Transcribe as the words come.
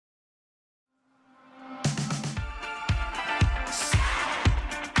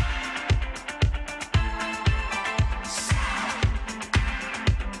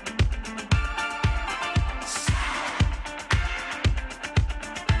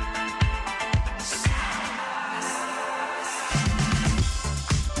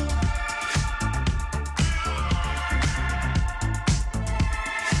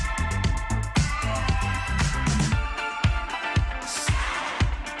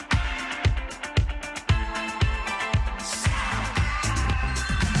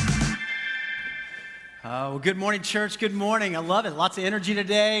Well, good morning, church. Good morning. I love it. Lots of energy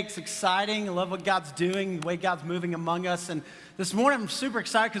today. It's exciting. I love what God's doing, the way God's moving among us. And this morning, I'm super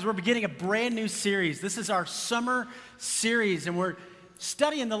excited because we're beginning a brand new series. This is our summer series, and we're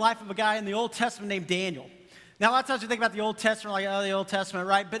studying the life of a guy in the Old Testament named Daniel. Now, a lot of times we think about the Old Testament, like, oh, the Old Testament,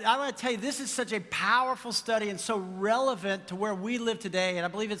 right? But I want to tell you, this is such a powerful study and so relevant to where we live today, and I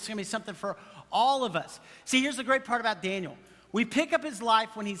believe it's going to be something for all of us. See, here's the great part about Daniel. We pick up his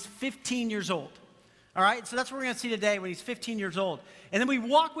life when he's 15 years old. All right, so that's what we're going to see today when he's 15 years old. And then we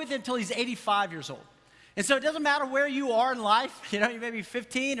walk with him until he's 85 years old. And so it doesn't matter where you are in life. You know, you may be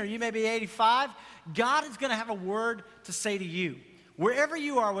 15 or you may be 85. God is going to have a word to say to you. Wherever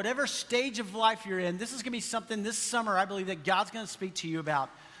you are, whatever stage of life you're in, this is going to be something this summer I believe that God's going to speak to you about.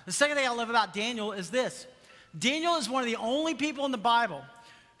 The second thing I love about Daniel is this. Daniel is one of the only people in the Bible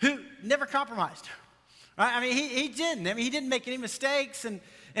who never compromised. Right? I mean, he didn't. I mean, he didn't make any mistakes.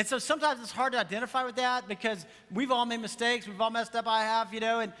 And so sometimes it's hard to identify with that because we've all made mistakes. We've all messed up. I have, you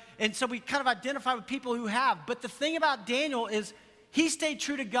know. And so we kind of identify with people who have. But the thing about Daniel is he stayed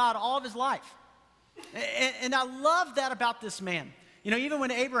true to God all of his life. And I love that about this man. You know, even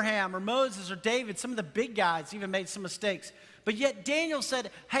when Abraham or Moses or David, some of the big guys even made some mistakes. But yet Daniel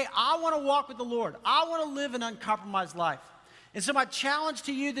said, hey, I want to walk with the Lord. I want to live an uncompromised life. And so my challenge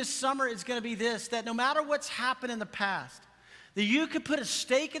to you this summer is going to be this, that no matter what's happened in the past, that you could put a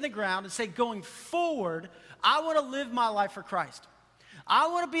stake in the ground and say, going forward, I want to live my life for Christ. I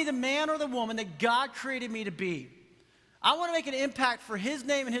want to be the man or the woman that God created me to be. I want to make an impact for His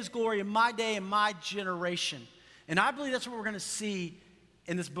name and His glory in my day and my generation. And I believe that's what we're going to see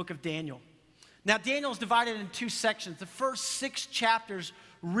in this book of Daniel. Now, Daniel is divided in two sections. The first 6 chapters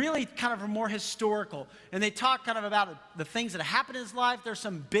really kind of are more historical. And they talk kind of about the things that happened in his life. There's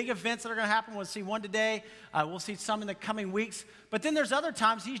some big events that are going to happen. We'll see one today. We'll see some in the coming weeks. But then there's other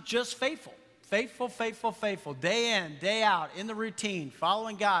times he's just faithful. Faithful, faithful, faithful. Day in, day out, in the routine,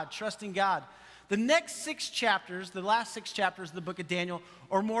 following God, trusting God. The next 6 chapters, the last 6 chapters of the book of Daniel,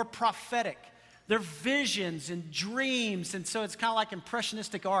 are more prophetic. They're visions and dreams, and so it's kind of like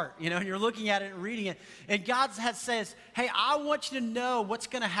impressionistic art, you know, and you're looking at it and reading it, and God says, hey, I want you to know what's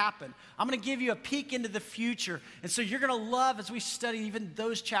going to happen. I'm going to give you a peek into the future, and so you're going to love as we study even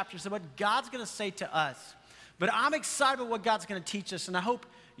those chapters of what God's going to say to us. But I'm excited about what God's going to teach us, and I hope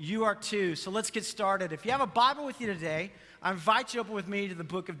you are too. So let's get started. If you have a Bible with you today, I invite you to open with me to the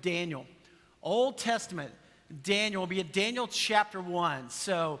book of Daniel. Old Testament. Daniel will be at Daniel chapter 1.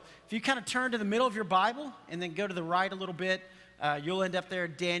 So if you kind of turn to the middle of your Bible and then go to the right a little bit, you'll end up there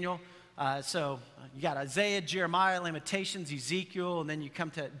at Daniel. So you got Isaiah, Jeremiah, Lamentations, Ezekiel, and then you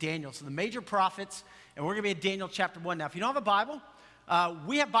come to Daniel. So the major prophets, and we're going to be at Daniel chapter 1. Now, if you don't have a Bible,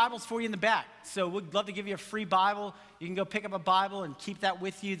 we have Bibles for you in the back. So we'd love to give you a free Bible. You can go pick up a Bible and keep that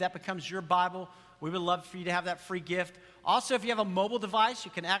with you. That becomes your Bible. We would love for you to have that free gift. Also, if you have a mobile device, you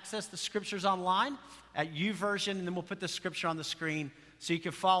can access the scriptures online at YouVersion, and then we'll put the scripture on the screen so you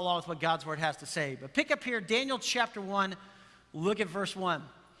can follow along with what God's word has to say. But pick up here, Daniel chapter 1, look at verse 1.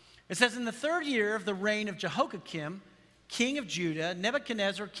 It says, in the 3rd year of the reign of Jehoiakim, king of Judah,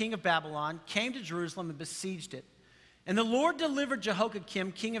 Nebuchadnezzar, king of Babylon, came to Jerusalem and besieged it. And the Lord delivered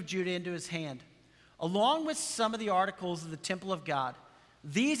Jehoiakim, king of Judah, into his hand, along with some of the articles of the temple of God.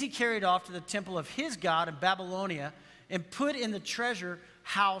 These he carried off to the temple of his God in Babylonia and put in the treasure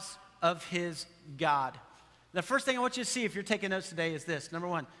house of his God. The first thing I want you to see if you're taking notes today is this. Number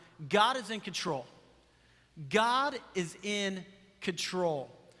 1, God is in control. God is in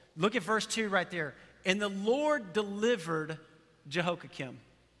control. Look at verse 2 right there. And the Lord delivered Jehoiakim.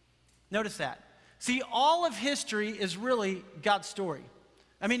 Notice that. See, all of history is really God's story.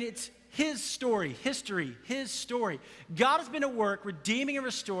 I mean, it's His story, history, His story. God has been at work redeeming and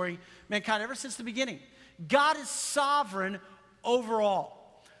restoring mankind ever since the beginning. God is sovereign over all.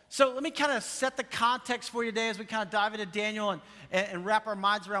 So let me kind of set the context for you today as we kind of dive into Daniel and wrap our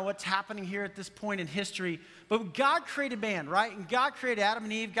minds around what's happening here at this point in history. But God created man, right? And God created Adam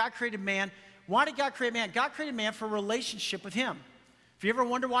and Eve. God created man. Why did God create man? God created man for a relationship with Him. If you ever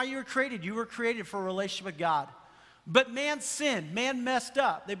wonder why you were created for a relationship with God. But man sinned. Man messed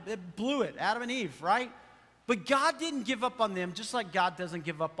up. They blew it, Adam and Eve, right? But God didn't give up on them, just like God doesn't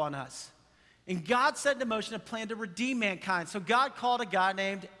give up on us. And God set into motion a plan to redeem mankind. So God called a guy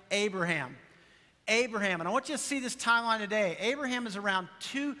named Abraham. Abraham, and I want you to see this timeline today. Abraham is around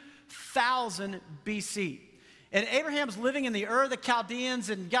 2000 BC. And Abraham's living in the Ur of the Chaldeans,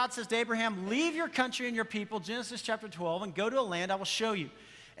 and God says to Abraham, leave your country and your people, Genesis chapter 12, and go to a land I will show you.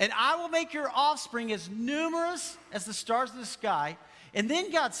 And I will make your offspring as numerous as the stars of the sky. And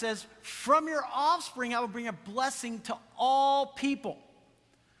then God says, from your offspring I will bring a blessing to all people.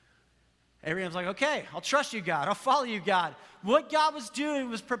 Abraham's like, okay, I'll trust you, God. I'll follow you, God. What God was doing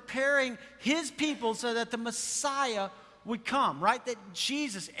was preparing his people so that the Messiah would come, right? That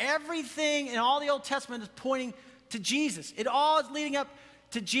Jesus, everything in all the Old Testament is pointing to Jesus. It all is leading up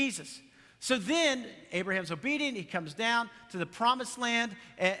to Jesus. So then Abraham's obedient. He comes down to the promised land.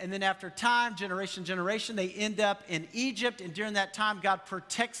 And then after time, generation, they end up in Egypt. And during that time, God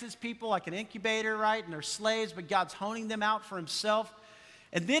protects his people like an incubator, right? And they're slaves, but God's honing them out for himself.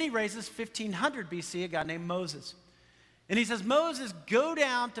 And then he raises 1500 BC a guy named Moses. And he says, Moses, go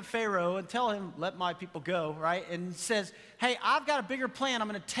down to Pharaoh and tell him, let my people go, right? And says, hey, I've got a bigger plan. I'm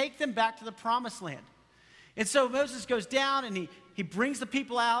going to take them back to the promised land. And so Moses goes down and he brings the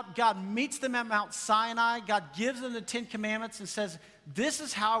people out. God meets them at Mount Sinai. God gives them the 10 Commandments and says, this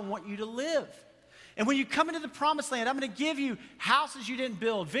is how I want you to live. And when you come into the promised land, I'm going to give you houses you didn't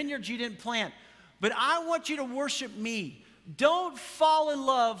build, vineyards you didn't plant. But I want you to worship me. Don't fall in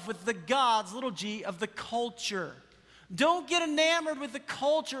love with the gods, little g, of the culture. Don't get enamored with the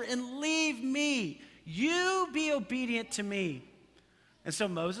culture and leave me. You be obedient to me. And so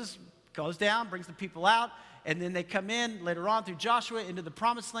Moses goes down, brings the people out, and then they come in later on through Joshua into the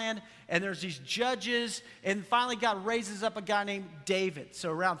promised land, and there's these judges, and finally God raises up a guy named David.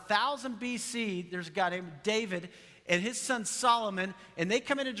 So around 1000 BC, there's a guy named David and his son Solomon, and they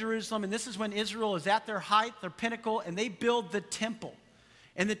come into Jerusalem, and this is when Israel is at their height, their pinnacle, and they build the temple.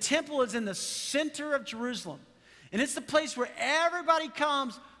 And the temple is in the center of Jerusalem. And it's the place where everybody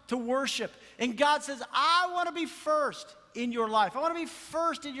comes to worship. And God says, I want to be first in your life. I want to be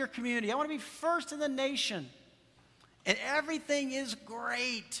first in your community. I want to be first in the nation. And everything is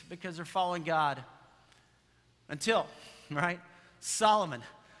great because they're following God. Until, right, Solomon,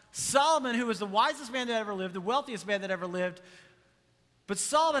 who was the wisest man that ever lived, the wealthiest man that ever lived. But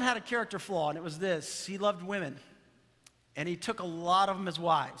Solomon had a character flaw, and it was this. He loved women, and he took a lot of them as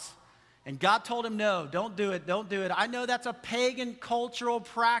wives. And God told him, no, don't do it, don't do it. I know that's a pagan cultural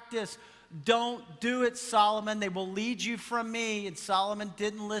practice. Don't do it, Solomon. They will lead you from me. And Solomon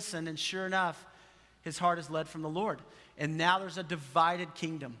didn't listen, and sure enough, his heart is led from the Lord. And now there's a divided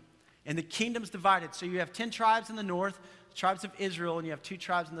kingdom. And the kingdom's divided. So you have 10 tribes in the north, the tribes of Israel, and you have 2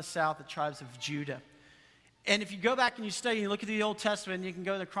 tribes in the south, the tribes of Judah. And if you go back and you study, and you look at the Old Testament, you can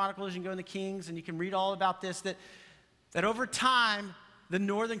go in the Chronicles, you can go in the Kings, and you can read all about this, that over time, the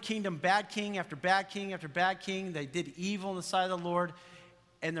northern kingdom, bad king after bad king after bad king, they did evil in the sight of the Lord,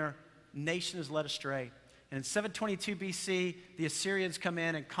 and their nation is led astray. And in 722 BC, the Assyrians come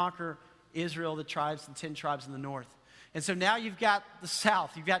in and conquer Israel, the tribes, the 10 tribes in the north. And so now you've got the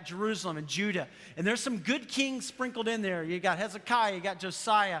south, you've got Jerusalem and Judah, and there's some good kings sprinkled in there. You got Hezekiah, you got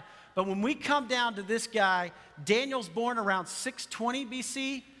Josiah. But when we come down to this guy, Daniel's born around 620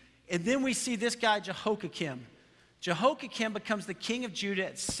 BC, and then we see this guy, Jehoiakim. Jehoiakim becomes the king of Judah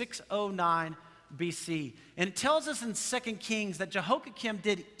at 609 BC. And it tells us in 2 Kings that Jehoiakim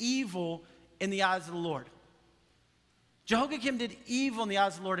did evil in the eyes of the Lord. Jehoiakim did evil in the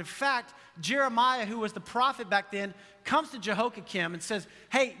eyes of the Lord. In fact, Jeremiah, who was the prophet back then, comes to Jehoiakim and says,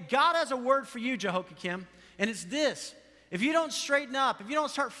 hey, God has a word for you, Jehoiakim, and it's this. If you don't straighten up, if you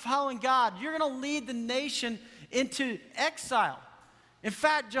don't start following God, you're going to lead the nation into exile. In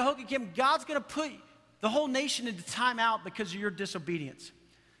fact, Jehoiakim, God's going to put the whole nation into timeout because of your disobedience.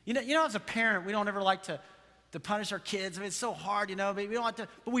 You know, as a parent, we don't ever like to punish our kids. I mean, it's so hard, but we don't want to.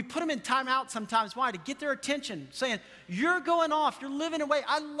 But we put them in timeout sometimes. Why? To get their attention, saying, you're going off. You're living away.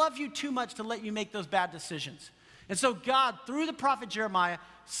 I love you too much to let you make those bad decisions. And so God, through the prophet Jeremiah,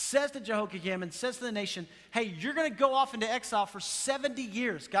 says to Jehoiakim and says to the nation, hey, you're going to go off into exile for 70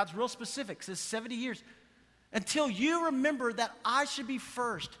 years. God's real specific, says 70 years, until you remember that I should be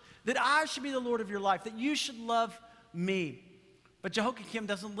first, that I should be the Lord of your life, that you should love me. But Jehoiakim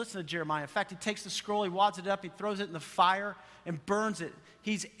doesn't listen to Jeremiah. In fact, he takes the scroll, he wads it up, he throws it in the fire and burns it.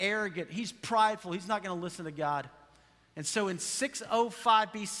 He's arrogant, he's prideful, he's not going to listen to God. And so in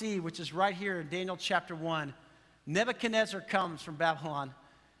 605 BC, which is right here in Daniel chapter 1, Nebuchadnezzar comes from Babylon,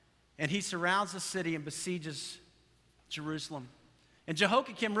 and he surrounds the city and besieges Jerusalem. And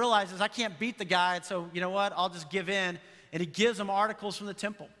Jehoiakim realizes, I can't beat the guy, and so you know what, I'll just give in. And he gives them articles from the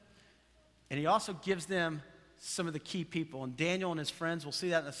temple. And he also gives them some of the key people. And Daniel and his friends, we'll see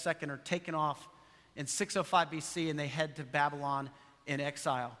that in a second, are taken off in 605 BC, and they head to Babylon in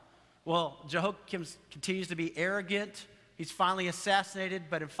exile. Well, Jehoiakim continues to be arrogant. He's finally assassinated,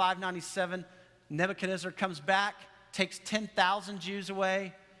 but in 597, Nebuchadnezzar comes back, takes 10,000 Jews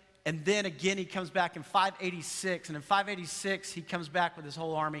away, and then again he comes back in 586. And in 586, he comes back with his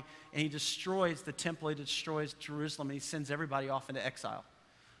whole army, and he destroys the temple, he destroys Jerusalem, and he sends everybody off into exile.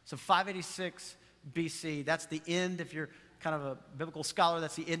 So 586 BC, that's the end. If you're kind of a biblical scholar,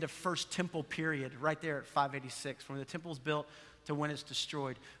 that's the end of First Temple period, right there at 586, from when the temple was built to when it's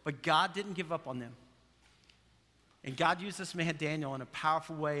destroyed. But God didn't give up on them. And God used this man, Daniel, in a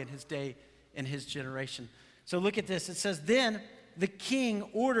powerful way in his day, in his generation. So look at this. It says, then the king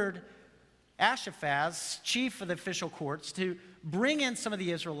ordered Ashpenaz, chief of the official courts, to bring in some of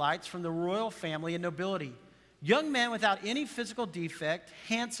the Israelites from the royal family and nobility. Young men without any physical defect,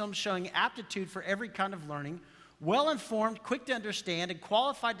 handsome, showing aptitude for every kind of learning, well-informed, quick to understand, and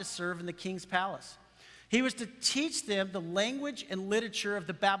qualified to serve in the king's palace. He was to teach them the language and literature of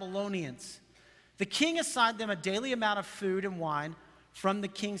the Babylonians. The king assigned them a daily amount of food and wine from the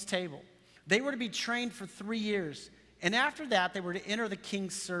king's table. They were to be trained for 3 years, and after that they were to enter the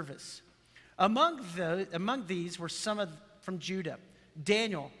king's service. Among these were some from Judah: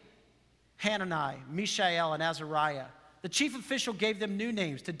 Daniel, Hanani, Mishael, and Azariah. The chief official gave them new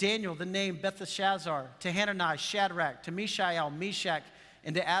names. To Daniel, the name Belteshazzar. To Hanani, Shadrach. To Mishael, Meshach.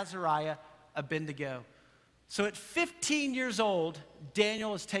 And to Azariah, Abednego. So at 15 years old,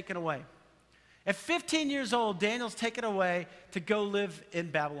 Daniel is taken away. At 15 years old, Daniel's taken away to go live in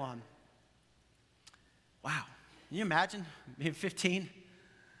Babylon. Wow. Can you imagine being 15?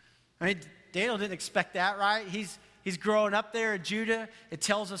 I mean, Daniel didn't expect that, right? He's growing up there in Judah. It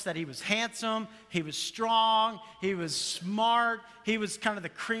tells us that he was handsome, he was strong, he was smart, he was kind of the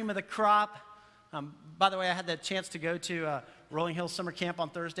cream of the crop. By the way, I had the chance to go to Rolling Hills Summer Camp on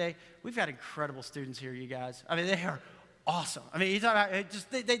Thursday. We've got incredible students here, you guys. I mean, they are awesome. I mean, you talk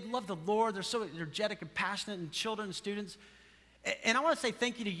about they love the Lord. They're so energetic and passionate, and children and students. And I want to say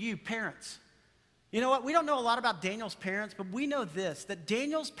thank you to you, parents. You know what? We don't know a lot about Daniel's parents, but we know this, that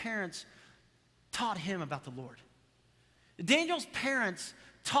Daniel's parents taught him about the Lord. Daniel's parents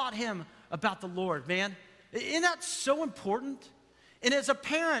taught him about the Lord, man. Isn't that so important? And as a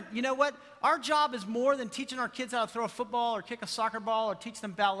parent, you know what? Our job is more than teaching our kids how to throw a football or kick a soccer ball or teach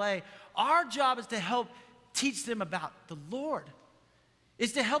them ballet. Our job is to help teach them about the Lord,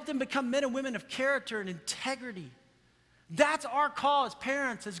 is to help them become men and women of character and integrity. That's our call as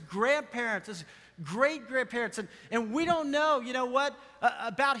parents, as grandparents, as great-grandparents. And we don't know, you know what,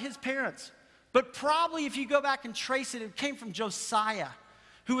 about his parents. But probably if you go back and trace it, it came from Josiah,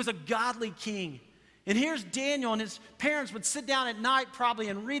 who was a godly king. And here's Daniel, and his parents would sit down at night probably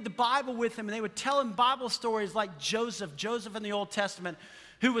and read the Bible with him, and they would tell him Bible stories like Joseph in the Old Testament,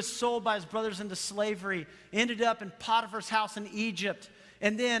 who was sold by his brothers into slavery, ended up in Potiphar's house in Egypt.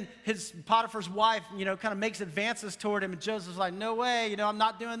 And then Potiphar's wife, you know, kind of makes advances toward him, and Joseph's like, no way, you know, I'm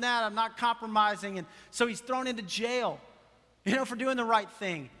not doing that, I'm not compromising. And so he's thrown into jail, you know, for doing the right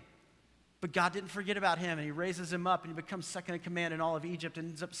thing. But God didn't forget about him, and he raises him up, and he becomes second in command in all of Egypt and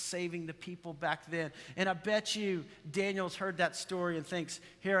ends up saving the people back then. And I bet you Daniel's heard that story and thinks,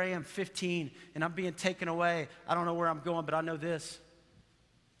 here I am, 15, and I'm being taken away. I don't know where I'm going, but I know this.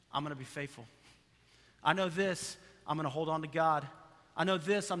 I'm going to be faithful. I know this. I'm going to hold on to God. I know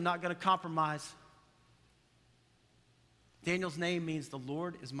this. I'm not going to compromise. Daniel's name means the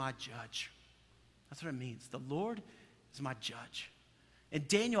Lord is my judge. That's what it means. The Lord is my judge. And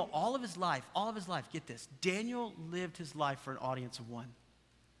Daniel, all of his life, get this, Daniel lived his life for an audience of one.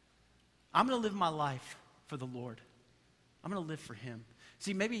 I'm going to live my life for the Lord. I'm going to live for him.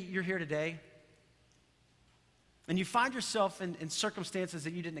 See, maybe you're here today, and you find yourself in circumstances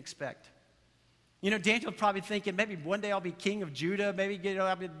that you didn't expect. You know, Daniel's probably thinking, maybe one day I'll be king of Judah, maybe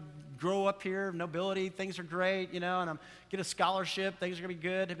I'll grow up here, nobility, things are great, you know, and I'm get a scholarship, things are going to be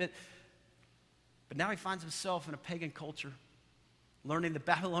good. But now he finds himself in a pagan culture, learning the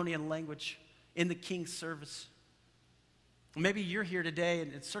Babylonian language in the king's service. Maybe you're here today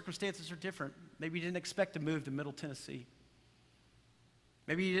and circumstances are different. Maybe you didn't expect to move to Middle Tennessee.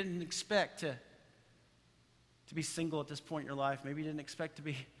 Maybe you didn't expect to be single at this point in your life. Maybe you didn't expect to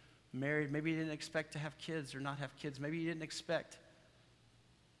be married. Maybe you didn't expect to have kids or not have kids. Maybe you didn't expect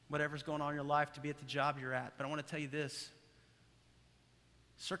whatever's going on in your life to be at the job you're at. But I want to tell you this.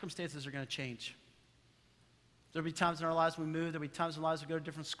 Circumstances are going to change. There'll be times in our lives we move. There'll be times in our lives we go to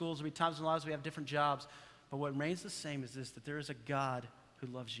different schools. There'll be times in our lives we have different jobs. But what remains the same is this, that there is a God who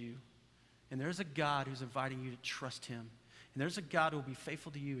loves you. And there's a God who's inviting you to trust him. And there's a God who will be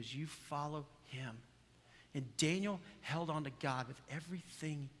faithful to you as you follow him. And Daniel held on to God with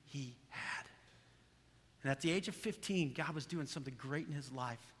everything he had. And at the age of 15, God was doing something great in his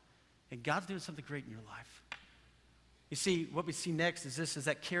life. And God's doing something great in your life. You see, what we see next is this, is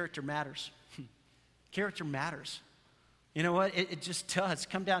that character matters. Character matters. You know what? It just does.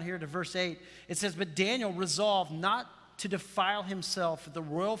 Come down here to verse 8. It says, but Daniel resolved not to defile himself with the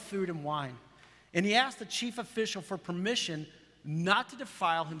royal food and wine. And he asked the chief official for permission not to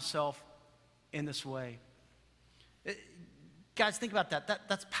defile himself in this way. guys, think about that.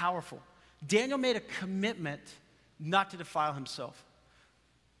 That's powerful. Daniel made a commitment not to defile himself.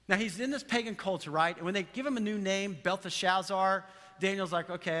 Now, he's in this pagan culture, right? And when they give him a new name, Belteshazzar, Daniel's like,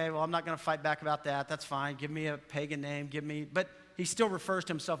 okay, well, I'm not going to fight back about that. That's fine. Give me a pagan name. But he still refers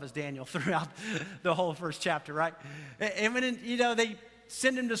to himself as Daniel throughout the whole first chapter, right? And when, they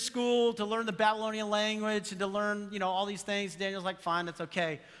send him to school to learn the Babylonian language and to learn, all these things, Daniel's like, fine, that's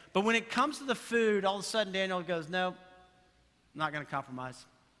okay. But when it comes to the food, all of a sudden Daniel goes, no, I'm not going to compromise.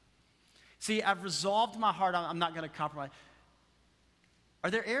 See, I've resolved in my heart I'm not going to compromise.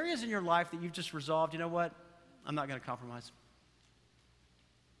 Are there areas in your life that you've just resolved, you know what? I'm not going to compromise.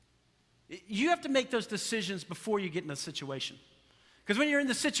 You have to make those decisions before you get in a situation. Because when you're in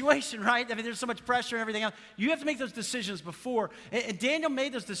the situation, right, there's so much pressure and everything else, you have to make those decisions before. And Daniel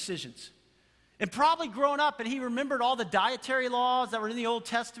made those decisions. And probably growing up, and he remembered all the dietary laws that were in the Old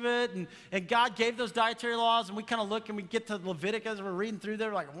Testament, and God gave those dietary laws, and we kind of look and we get to Leviticus, and we're reading through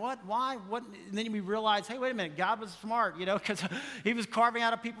there, like, what, why, what? And then we realize, hey, wait a minute, God was smart, because he was carving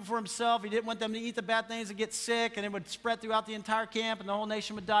out a people for himself. He didn't want them to eat the bad things and get sick, and it would spread throughout the entire camp, and the whole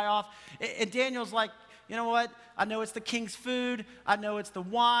nation would die off. And Daniel's like, you know what? I know it's the king's food. I know it's the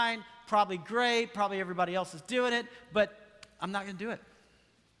wine, probably great, probably everybody else is doing it, but I'm not going to do it.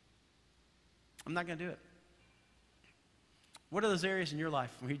 I'm not going to do it. What are those areas in your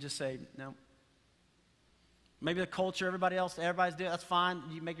life where you just say, no? Maybe the culture, everybody's doing it, that's fine.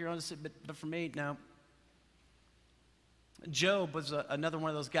 You make your own decision, but for me, no. Job was another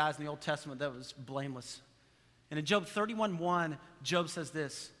one of those guys in the Old Testament that was blameless. And in Job 31:1, Job says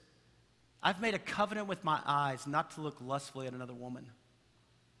this, I've made a covenant with my eyes not to look lustfully at another woman.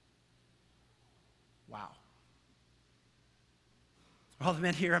 Wow. All the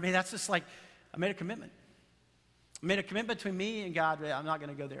men here, that's just like, I made a commitment. I made a commitment between me and God. I'm not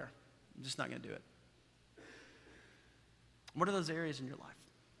going to go there. I'm just not going to do it. What are those areas in your life?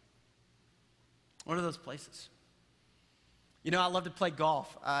 What are those places? I love to play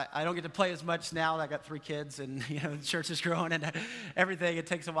golf. I don't get to play as much now that I got 3 kids and, the church is growing and everything. It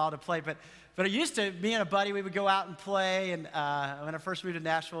takes a while to play. But I used to, me and a buddy, we would go out and play. And when I first moved to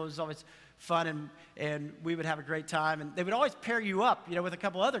Nashville, it was always fun and we would have a great time. And they would always pair you up, with a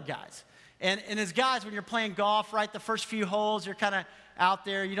couple other guys. And as guys, when you're playing golf, right, the first few holes, you're kind of out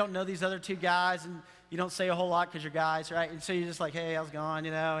there. You don't know these other 2 guys, and you don't say a whole lot because you're guys, right? And so you're just like, hey, how's it going,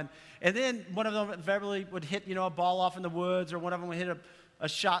 And then one of them invariably would hit, a ball off in the woods, or one of them would hit a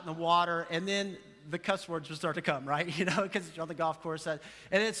shot in the water, and then the cuss words would start to come, right? Because you're on the golf course. And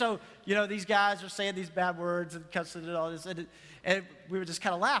then so, these guys are saying these bad words and cussing and all this, and we would just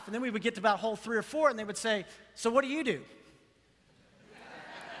kind of laugh. And then we would get to about hole 3 or 4, and they would say, so what do you do?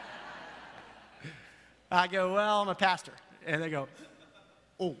 I go, well, I'm a pastor. And they go,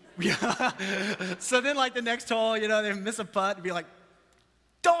 oh. So then, like, the next hole, they miss a putt and be like,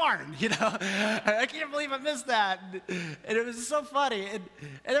 darn, I can't believe I missed that. And it was so funny. And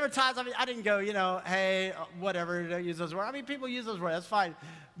there were times, I didn't go, hey, whatever, don't use those words. People use those words, that's fine.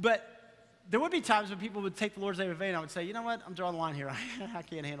 But there would be times when people would take the Lord's name in vain, and I would say, you know what, I'm drawing the line here. I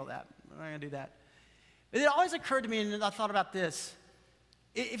can't handle that. I'm not going to do that. But it always occurred to me, and I thought about this.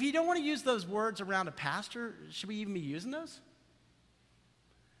 If you don't want to use those words around a pastor, should we even be using those?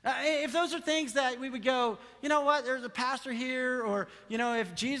 If those are things that we would go, you know what, there's a pastor here, or,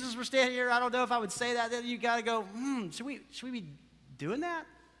 if Jesus were standing here, I don't know if I would say that, then you got to go, should we be doing that?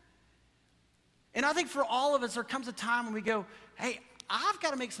 And I think for all of us, there comes a time when we go, hey, I've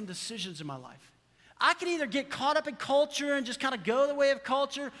got to make some decisions in my life. I can either get caught up in culture and just kind of go the way of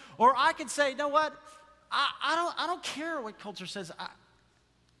culture, or I could say, you know what, I don't care what culture says.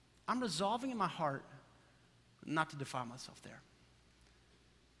 I'm resolving in my heart not to defile myself there.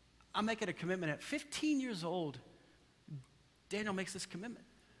 I'm making a commitment. At 15 years old, Daniel makes this commitment.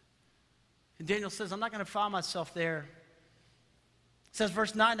 And Daniel says, I'm not going to defile myself there. It says,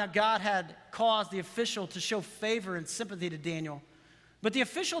 verse 9, now God had caused the official to show favor and sympathy to Daniel. But the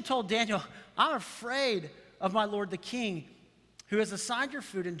official told Daniel, I'm afraid of my lord the king, who has assigned your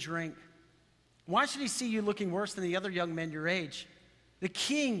food and drink. Why should he see you looking worse than the other young men your age? The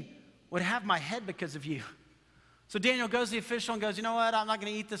king would have my head because of you. So Daniel goes to the official and goes, you know what, I'm not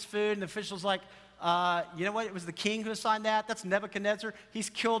going to eat this food. And the official's like, you know what, it was the king who assigned that. That's Nebuchadnezzar. He's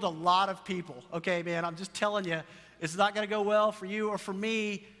killed a lot of people. Okay, man, I'm just telling you, it's not going to go well for you or for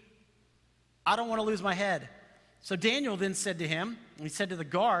me. I don't want to lose my head. So Daniel then said to him, and he said to the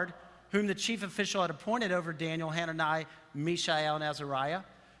guard, whom the chief official had appointed over Daniel, Hananiah, Mishael, and Azariah,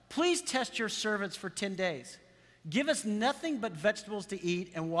 please test your servants for 10 days. Give us nothing but vegetables to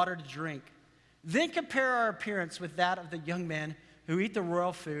eat and water to drink. Then compare our appearance with that of the young men who eat the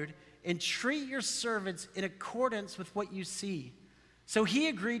royal food, and treat your servants in accordance with what you see." So he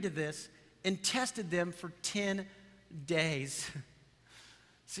agreed to this and tested them for 10 days.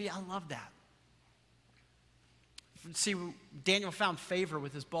 See, I love that. See, Daniel found favor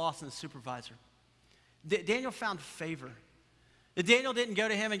with his boss and his supervisor. Daniel found favor. Daniel didn't go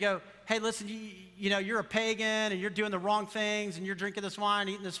to him and go, "Hey, listen, you know, you're a pagan and you're doing the wrong things and you're drinking this wine,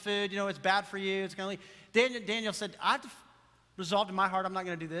 eating this food, you know, it's bad for you, it's going to leave." Daniel said, "I've resolved in my heart I'm not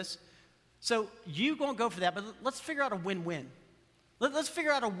going to do this. So you won't go for that, but let's figure out a win-win. Let's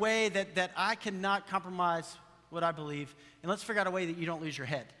figure out a way that I cannot compromise what I believe, and let's figure out a way that you don't lose your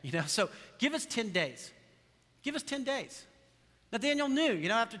head, you know? So give us 10 days. Give us 10 days. Now, Daniel knew, you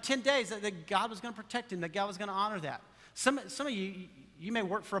know, after 10 days that God was going to protect him, that God was going to honor that. Some of you may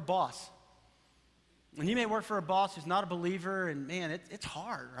work for a boss. And you may work for a boss who's not a believer, and man, it's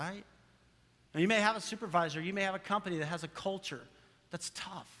hard, right? And you may have a supervisor, you may have a company that has a culture that's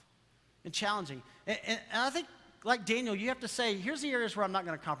tough and challenging. And I think, like Daniel, you have to say, here's the areas where I'm not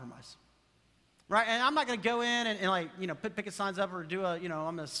going to compromise. Right? And I'm not going to go in and like, you know, put picket signs up or do a, you know,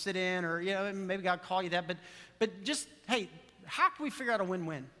 I'm going to sit in or, you know, maybe God call you that. But just, hey, how can we figure out a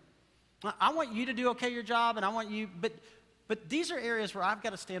win-win? I want you to do okay your job, and I want you, but these are areas where I've got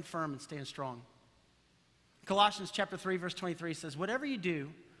to stand firm and stand strong. Colossians chapter 3, verse 23 says, "Whatever you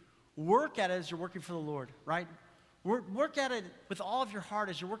do, work at it as you're working for the Lord," right? Work at it with all of your heart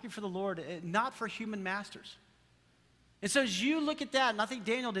as you're working for the Lord, not for human masters. And so as you look at that, and I think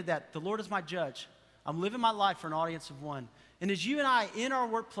Daniel did that, the Lord is my judge. I'm living my life for an audience of one. And as you and I, in our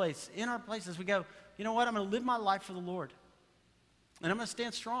workplace, in our places, we go, you know what, I'm going to live my life for the Lord. And I'm going to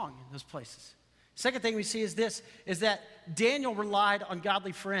stand strong in those places. Second thing we see is this, is that Daniel relied on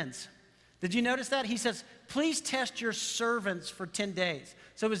godly friends. Did you notice that? He says, "Please test your servants for 10 days.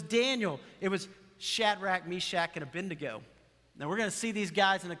 So it was Daniel, it was Shadrach, Meshach, and Abednego. Now, we're going to see these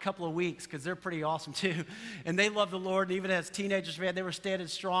guys in a couple of weeks because they're pretty awesome too. And they love the Lord. And even as teenagers, man, they were standing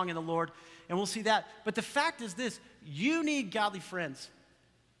strong in the Lord. And we'll see that. But the fact is this, you need godly friends.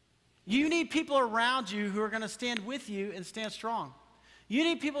 You need people around you who are going to stand with you and stand strong. You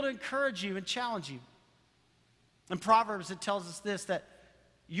need people to encourage you and challenge you. In Proverbs, it tells us this, that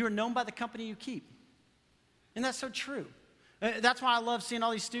you are known by the company you keep. And that's so true. That's why I love seeing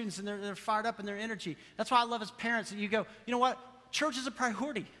all these students and they're fired up in their energy. That's why I love as parents that you go, you know what? Church is a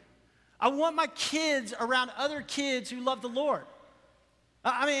priority. I want my kids around other kids who love the Lord.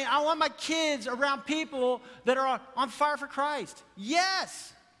 I mean, I want my kids around people that are on fire for Christ.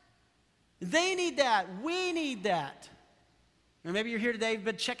 Yes. They need that. We need that. And maybe you're here today, you've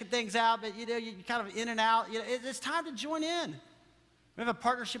been checking things out, but you know, you're kind of in and out. You know, it's time to join in. We have a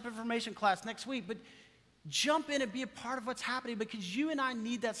partnership information class next week, but jump in and be a part of what's happening because you and I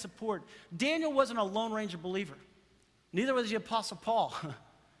need that support. Daniel wasn't a Lone Ranger believer. Neither was the Apostle Paul.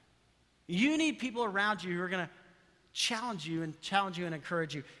 You need people around you who are going to challenge you and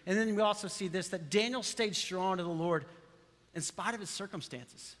encourage you. And then we also see this, that Daniel stayed strong to the Lord in spite of his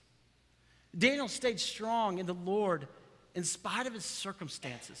circumstances. Daniel stayed strong in the Lord in spite of his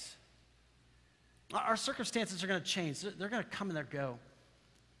circumstances. Our circumstances are going to change. They're going to come and they're go.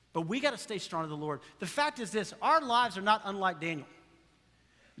 But we got to stay strong to the Lord. The fact is this, our lives are not unlike Daniel.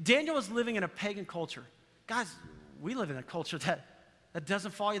 Daniel was living in a pagan culture. Guys, we live in a culture that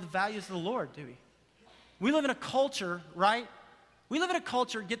doesn't follow the values of the Lord, do we? We live in a culture, right? We live in a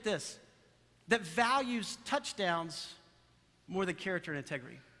culture, get this, that values touchdowns more than character and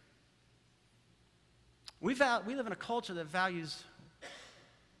integrity. We live in a culture that values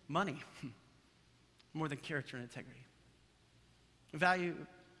money more than character and integrity. We value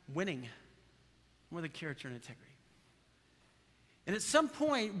winning more than character and integrity. And at some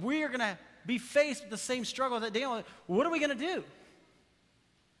point, we are going to be faced with the same struggle that Daniel. What are we going to do?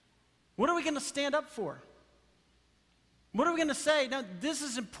 What are we going to stand up for? What are we going to say? No, this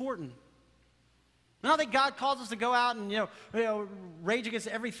is important. Not that God calls us to go out and rage against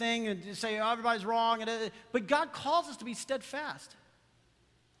everything and just say, oh, everybody's wrong. But God calls us to be steadfast.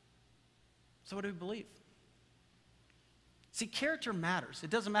 So what do we believe? See, character matters.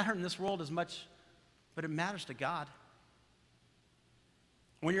 It doesn't matter in this world as much, but it matters to God.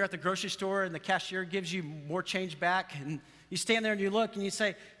 When you're at the grocery store and the cashier gives you more change back and you stand there and you look and you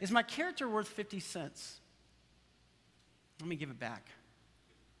say, is my character worth 50 cents? Let me give it back.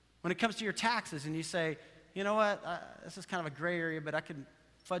 When it comes to your taxes and you say, you know what, this is kind of a gray area, but I could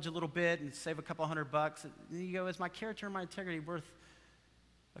fudge a little bit and save a couple $100. And you go, is my character and my integrity worth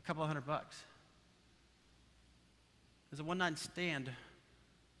a couple $100? Is a one-night stand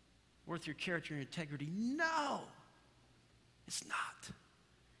worth your character and your integrity? No, it's not.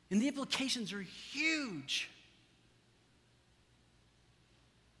 And the implications are huge.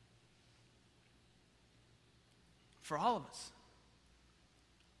 for all of us.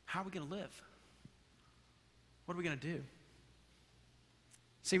 How are we going to live? What are we going to do?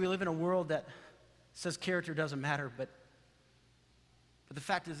 See, we live in a world that says character doesn't matter, but the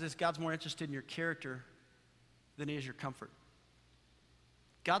fact is this: God's more interested in your character than he is your comfort.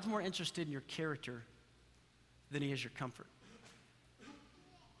 God's more interested in your character than he is your comfort.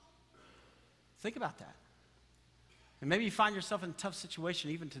 Think about that. And maybe you find yourself in a tough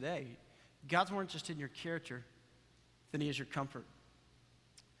situation even today. God's more interested in your character than he is your comfort.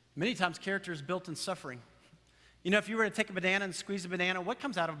 Many times character is built in suffering. You know, if you were to take a banana and squeeze a banana, what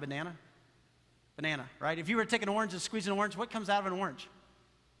comes out of a banana? Banana, right? If you were to take an orange and squeeze an orange, what comes out of an orange?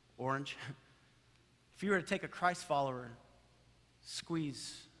 Orange. If you were to take a Christ follower and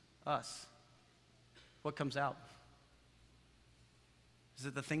squeeze us, what comes out? Is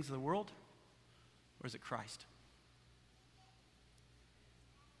it the things of the world, or is it Christ?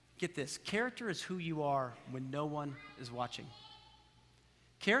 Get this, character is who you are when no one is watching.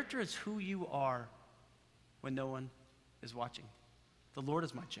 Character is who you are when no one is watching. The Lord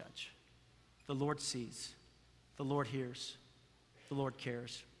is my judge. The Lord sees. The Lord hears. The Lord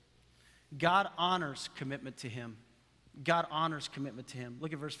cares. God honors commitment to him. God honors commitment to him.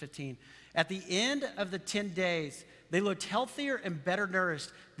 Look at verse 15. At the end of the 10 days, they looked healthier and better nourished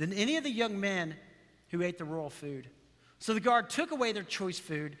than any of the young men who ate the royal food. So the guard took away their choice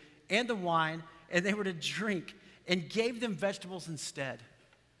food and the wine, and they were to drink, and gave them vegetables instead.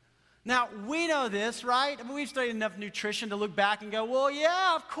 Now, we know this, right? I mean, we've studied enough nutrition to look back and go, well,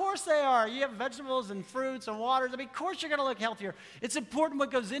 yeah, of course they are. You have vegetables and fruits and waters. I mean, of course you're going to look healthier. It's important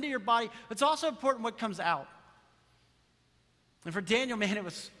what goes into your body. It's also important what comes out. And for Daniel, man, it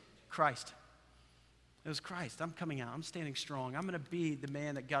was Christ. It was Christ. I'm coming out. I'm standing strong. I'm going to be the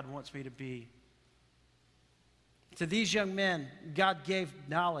man that God wants me to be. To these young men, God gave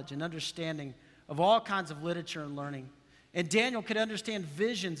knowledge and understanding of all kinds of literature and learning. And Daniel could understand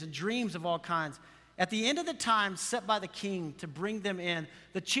visions and dreams of all kinds. At the end of the time set by the king to bring them in,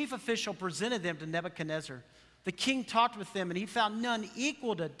 the chief official presented them to Nebuchadnezzar. The king talked with them, and he found none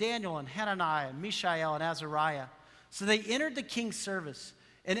equal to Daniel and Hananiah, Mishael, and Azariah. So they entered the king's service.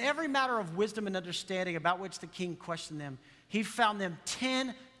 In every matter of wisdom and understanding about which the king questioned them, he found them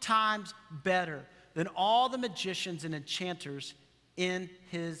 10 times better than all the magicians and enchanters in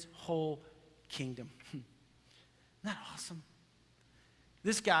his whole kingdom. Isn't that awesome?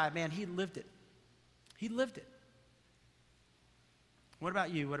 This guy, man, he lived it. He lived it. What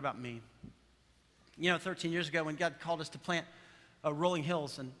about you? What about me? You know, 13 years ago when God called us to plant Rolling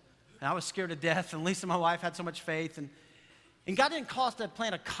Hills, and I was scared to death, and Lisa, my wife, had so much faith, and God didn't call us to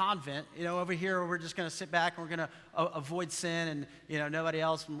plant a convent, you know, over here where we're just going to sit back and we're going to avoid sin and, you know, nobody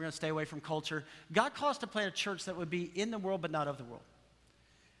else, and we're going to stay away from culture. God called us to plant a church that would be in the world but not of the world.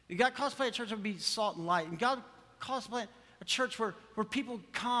 God called us to plant a church that would be salt and light, and God call us to plant a church where people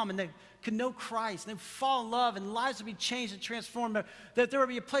come and they can know Christ, and they fall in love, and lives would be changed and transformed, that there would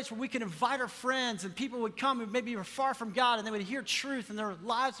be a place where we can invite our friends, and people would come who maybe were far from God, and they would hear truth, and their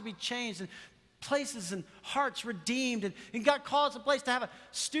lives would be changed, and places and hearts redeemed. And God called us a place to have a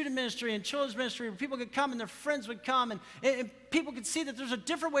student ministry and children's ministry where people could come and their friends would come, and people could see that there's a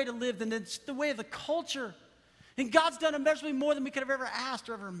different way to live than it's the way of the culture. And God's done immeasurably more than we could have ever asked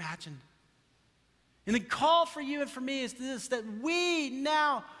or ever imagined. And the call for you and for me is this, that we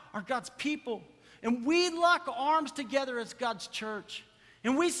now are God's people, and we lock arms together as God's church.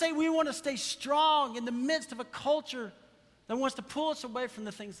 And we say we want to stay strong in the midst of a culture that wants to pull us away from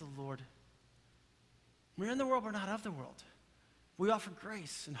the things of the Lord. We're in the world, we're not of the world. We offer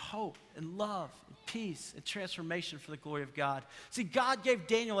grace and hope and love and peace and transformation for the glory of God. See, God gave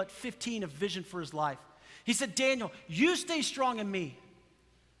Daniel at 15 a vision for his life. He said, Daniel, you stay strong in me.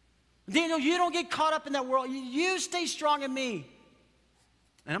 Daniel, you don't get caught up in that world. You stay strong in me.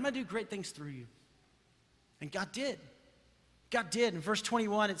 And I'm going to do great things through you. And God did. God did. In verse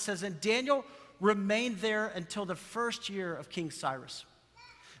 21, it says, and Daniel remained there until the first year of King Cyrus.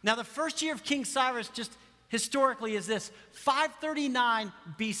 Now, the first year of King Cyrus, just historically, is this, 539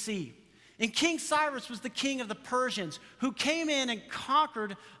 BC. And King Cyrus was the king of the Persians who came in and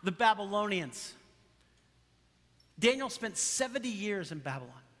conquered the Babylonians. Daniel spent 70 years in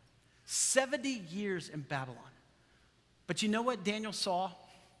Babylon. 70 years in Babylon. But you know what Daniel saw?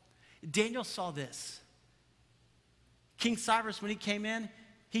 Daniel saw this. King Cyrus, when he came in,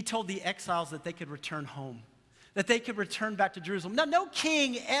 he told the exiles that they could return home. that they could return back to Jerusalem. Now, no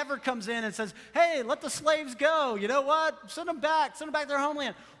king ever comes in and says, hey, let the slaves go. You know what? Send them back to their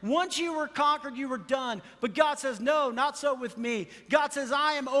homeland. Once you were conquered, you were done. But God says, no, not so with me. God says,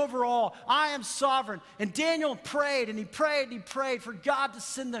 I am over all. I am sovereign. And Daniel prayed, and he prayed, and he prayed for God to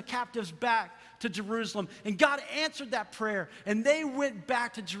send the captives back to Jerusalem. And God answered that prayer, and they went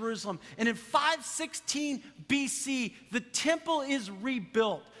back to Jerusalem. And in 516 BC, the temple is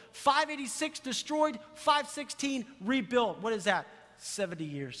rebuilt. 586 destroyed, 516 rebuilt. What is that? 70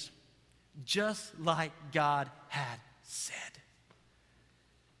 years. Just like God had said.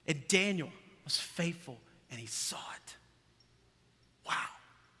 And Daniel was faithful, and he saw it. Wow.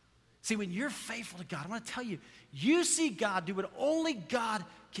 See, when you're faithful to God, I want to tell you, you see God do what only God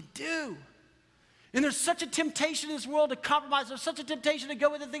can do. And there's such a temptation in this world to compromise. There's such a temptation to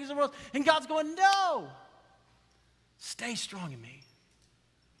go with the things of the world. And God's going, no. Stay strong in me.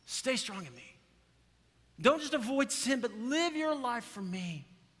 Stay strong in me. Don't just avoid sin, but live your life for me.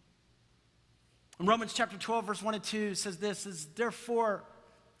 In Romans chapter 12, verse 1 and 2 says this, therefore,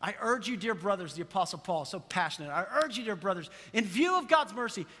 I urge you, dear brothers, the Apostle Paul, so passionate. I urge you, dear brothers, in view of God's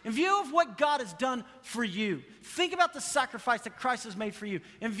mercy, in view of what God has done for you, think about the sacrifice that Christ has made for you.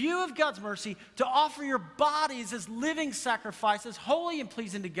 In view of God's mercy, to offer your bodies as living sacrifices, holy and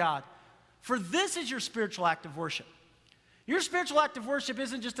pleasing to God. For this is your spiritual act of worship. Your spiritual act of worship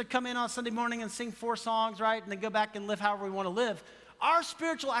isn't just to come in on Sunday morning and sing 4 songs, right, and then go back and live however we want to live. Our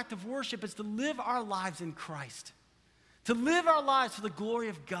spiritual act of worship is to live our lives in Christ, to live our lives for the glory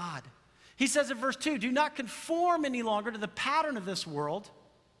of God. He says in verse 2, do not conform any longer to the pattern of this world,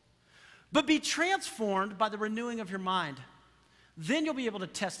 but be transformed by the renewing of your mind. Then you'll be able to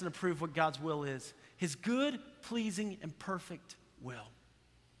test and approve what God's will is, his good, pleasing, and perfect will.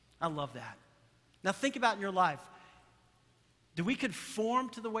 I love that. Now think about in your life. Do we conform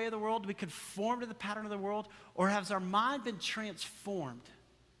to the way of the world? Do we conform to the pattern of the world? Or has our mind been transformed?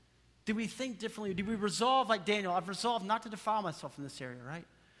 Do we think differently? Do we resolve like Daniel? I've resolved not to defile myself in this area, right?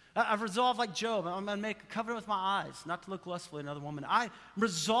 I've resolved like Job. I'm going to make a covenant with my eyes, not to look lustfully at another woman. I'm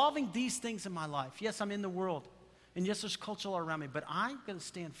resolving these things in my life. Yes, I'm in the world. And yes, there's culture all around me. But I'm going to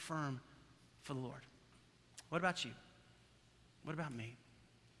stand firm for the Lord. What about you? What about me?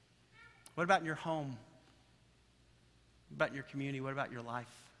 What about in your home? What about in your community? What about your life?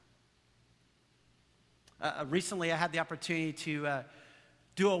 Recently, I had the opportunity to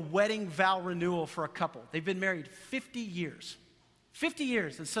do a wedding vow renewal for a couple. They've been married 50 years. 50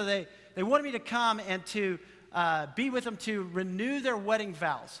 years. And so they wanted me to come and to be with them to renew their wedding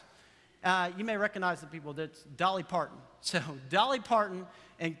vows. You may recognize the people. That's Dolly Parton. So Dolly Parton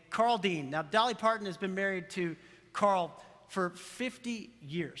and Carl Dean. Now, Dolly Parton has been married to Carl for 50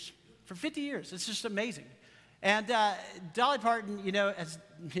 years. For 50 years. It's just amazing. And Dolly Parton, you know,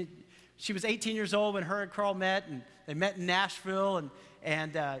 she was 18 years old when her and Carl met, and they met in Nashville,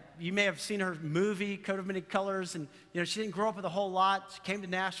 and you may have seen her movie, Coat of Many Colors, and, you know, she didn't grow up with a whole lot. She came to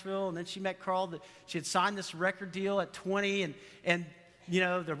Nashville, and then she met Carl. She had signed this record deal at 20, and you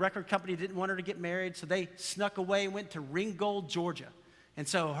know, the record company didn't want her to get married, so they snuck away and went to Ringgold, Georgia. And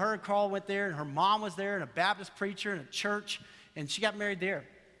so her and Carl went there, and her mom was there, and a Baptist preacher, and a church, and she got married there.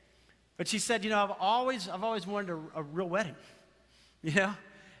 But she said, you know, I've always wanted a real wedding, you know?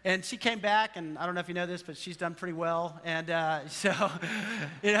 And she came back, and I don't know if you know this, but she's done pretty well. And so,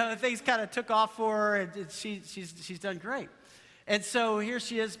 you know, things kind of took off for her, and she's done great. And so here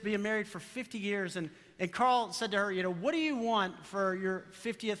she is being married for 50 years, and Carl said to her, you know, what do you want for your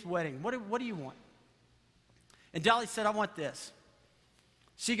 50th wedding? What do you want? And Dolly said, I want this.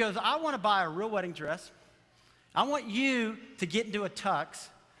 She goes, I want to buy a real wedding dress. I want you to get into a tux.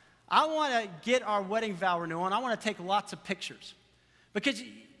 I want to get our wedding vow renewal, and I want to take lots of pictures. Because,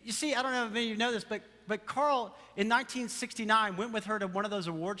 you see, I don't know if many of you know this, but Carl, in 1969, went with her to one of those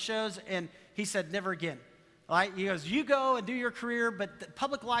award shows, and he said, never again. Right? He goes, you go and do your career, but the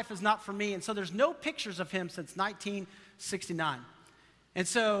public life is not for me. And so there's no pictures of him since 1969. And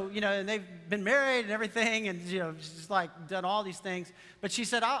so, you know, and they've been married and everything, and, you know, she's like done all these things. But she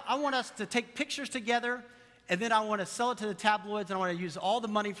said, I want us to take pictures together, and then I want to sell it to the tabloids, and I want to use all the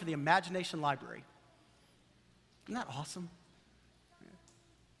money for the Imagination Library. Isn't that awesome?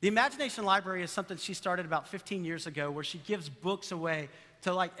 The Imagination Library is something she started about 15 years ago, where she gives books away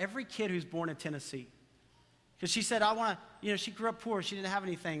to like every kid who's born in Tennessee. Because she said, I want to, you know, she grew up poor, she didn't have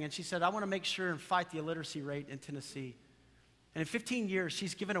anything, and she said, I want to make sure and fight the illiteracy rate in Tennessee. And in 15 years,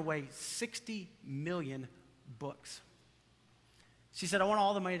 she's given away 60 million books. She said, I want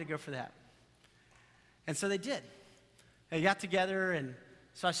all the money to go for that. And so they did. They got together, and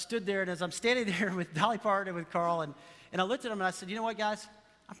so I stood there, and as I'm standing there with Dolly Parton and with Carl, and I looked at them and I said, you know what, guys?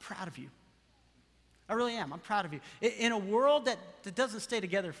 I'm proud of you. I really am. I'm proud of you. In a world that doesn't stay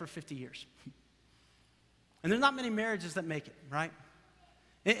together for 50 years. And there's not many marriages that make it, right?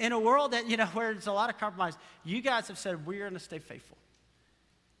 In a world that, where there's a lot of compromise, you guys have said, we're going to stay faithful.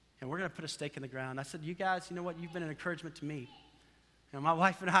 And we're going to put a stake in the ground. I said, you guys, you know what? You've been an encouragement to me. My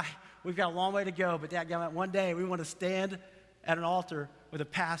wife and I, we've got a long way to go, but one day we want to stand at an altar with a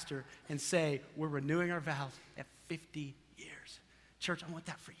pastor and say, we're renewing our vows at 50 years. Church, I want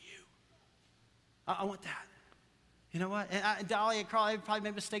that for you. I want that. You know what? And Dolly and Carl probably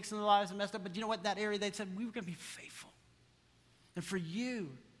made mistakes in their lives and messed up, but you know what? That area, they said, we were going to be faithful. And for you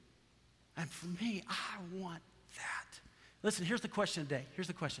and for me, I want that. Listen, here's the question today. Here's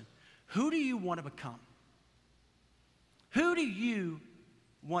the question. Who do you want to become? Who do you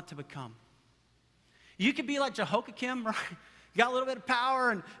want to become? You could be like Jehoiakim, right? You got a little bit of power,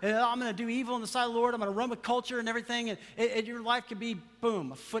 and I'm going to do evil in the sight of the Lord. I'm going to run with culture and everything, and your life could be,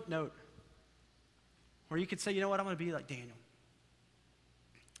 boom, a footnote. Or you could say, you know what, I'm going to be like Daniel.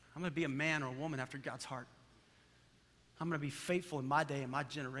 I'm going to be a man or a woman after God's heart. I'm going to be faithful in my day and my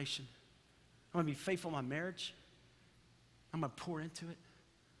generation. I'm going to be faithful in my marriage. I'm going to pour into it.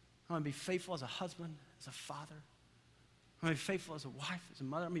 I'm going to be faithful as a husband, as a father. I'm going to be faithful as a wife, as a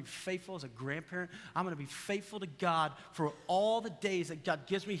mother. I'm going to be faithful as a grandparent. I'm going to be faithful to God for all the days that God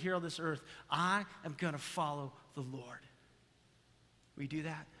gives me here on this earth. I am going to follow the Lord. Will you do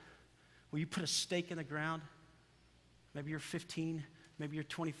that? Will you put a stake in the ground? Maybe you're 15, maybe you're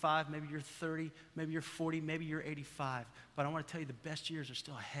 25, maybe you're 30, maybe you're 40, maybe you're 85. But I want to tell you the best years are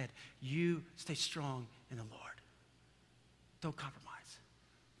still ahead. You stay strong in the Lord. Don't compromise.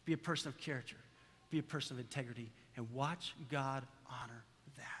 Be a person of character. Be a person of integrity. And watch God honor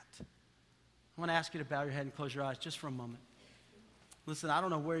that. I want to ask you to bow your head and close your eyes just for a moment. Listen, I don't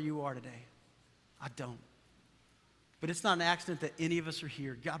know where you are today. I don't. But it's not an accident that any of us are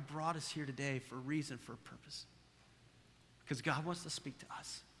here. God brought us here today for a reason, for a purpose. Because God wants to speak to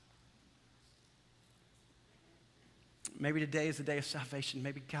us. Maybe today is the day of salvation.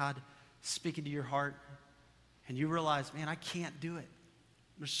 Maybe God is speaking to your heart and you realize, man, I can't do it.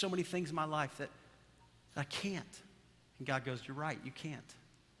 There's so many things in my life that I can't. And God goes, you're right, you can't,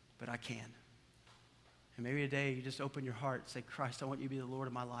 but I can. And maybe today you just open your heart and say, Christ, I want you to be the Lord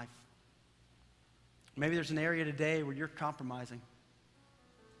of my life. Maybe there's an area today where you're compromising.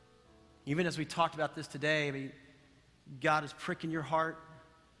 Even as we talked about this today, I mean, God is pricking your heart.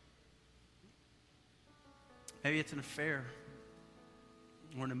 Maybe it's an affair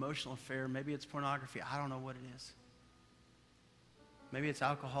or an emotional affair. Maybe it's pornography. I don't know what it is. Maybe it's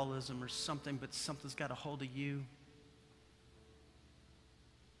alcoholism or something, but something's got a hold of you.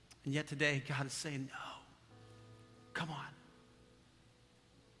 And yet today, God is saying, no, come on.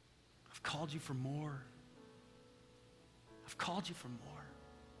 I've called you for more. I've called you for more.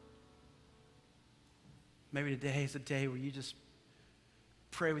 Maybe today is a day where you just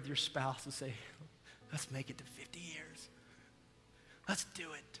pray with your spouse and say, let's make it to 50 years. Let's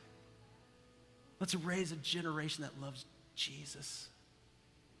do it. Let's raise a generation that loves Jesus.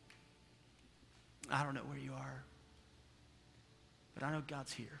 I don't know where you are, but I know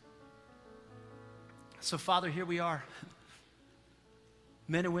God's here. So, Father, here we are.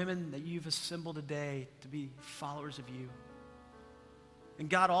 Men and women that you've assembled today to be followers of you. And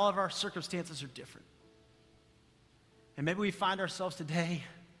God, all of our circumstances are different. And maybe we find ourselves today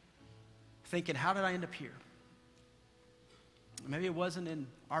thinking, how did I end up here? Maybe it wasn't in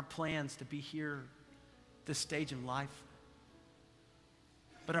our plans to be here at this stage in life.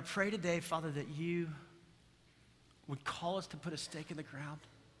 But I pray today, Father, that you would call us to put a stake in the ground.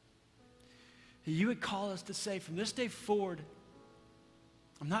 That you would call us to say, from this day forward,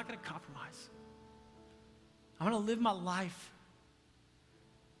 I'm not going to compromise. I'm going to live my life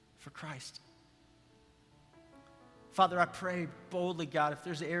for Christ. Father, I pray boldly, God, if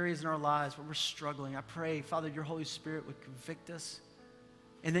there's areas in our lives where we're struggling, I pray, Father, your Holy Spirit would convict us.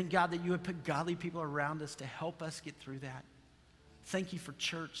 And then, God, that you would put godly people around us to help us get through that. Thank you for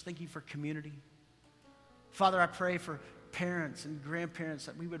church. Thank you for community. Father, I pray for parents and grandparents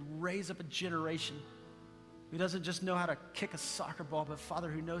that we would raise up a generation who doesn't just know how to kick a soccer ball, but, Father,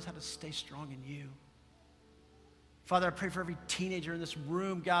 who knows how to stay strong in you. Father, I pray for every teenager in this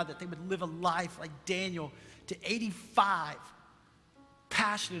room, God, that they would live a life like Daniel to 85,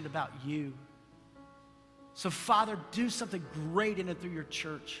 passionate about you. So, Father, do something great in and through your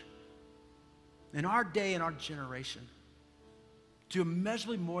church. In our day and our generation, do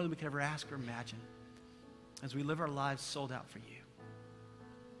immeasurably more than we could ever ask or imagine as we live our lives sold out for you.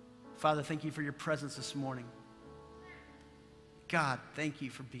 Father, thank you for your presence this morning. God, thank you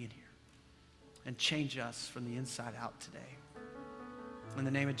for being here. And change us from the inside out today. In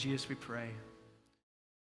the name of Jesus, we pray.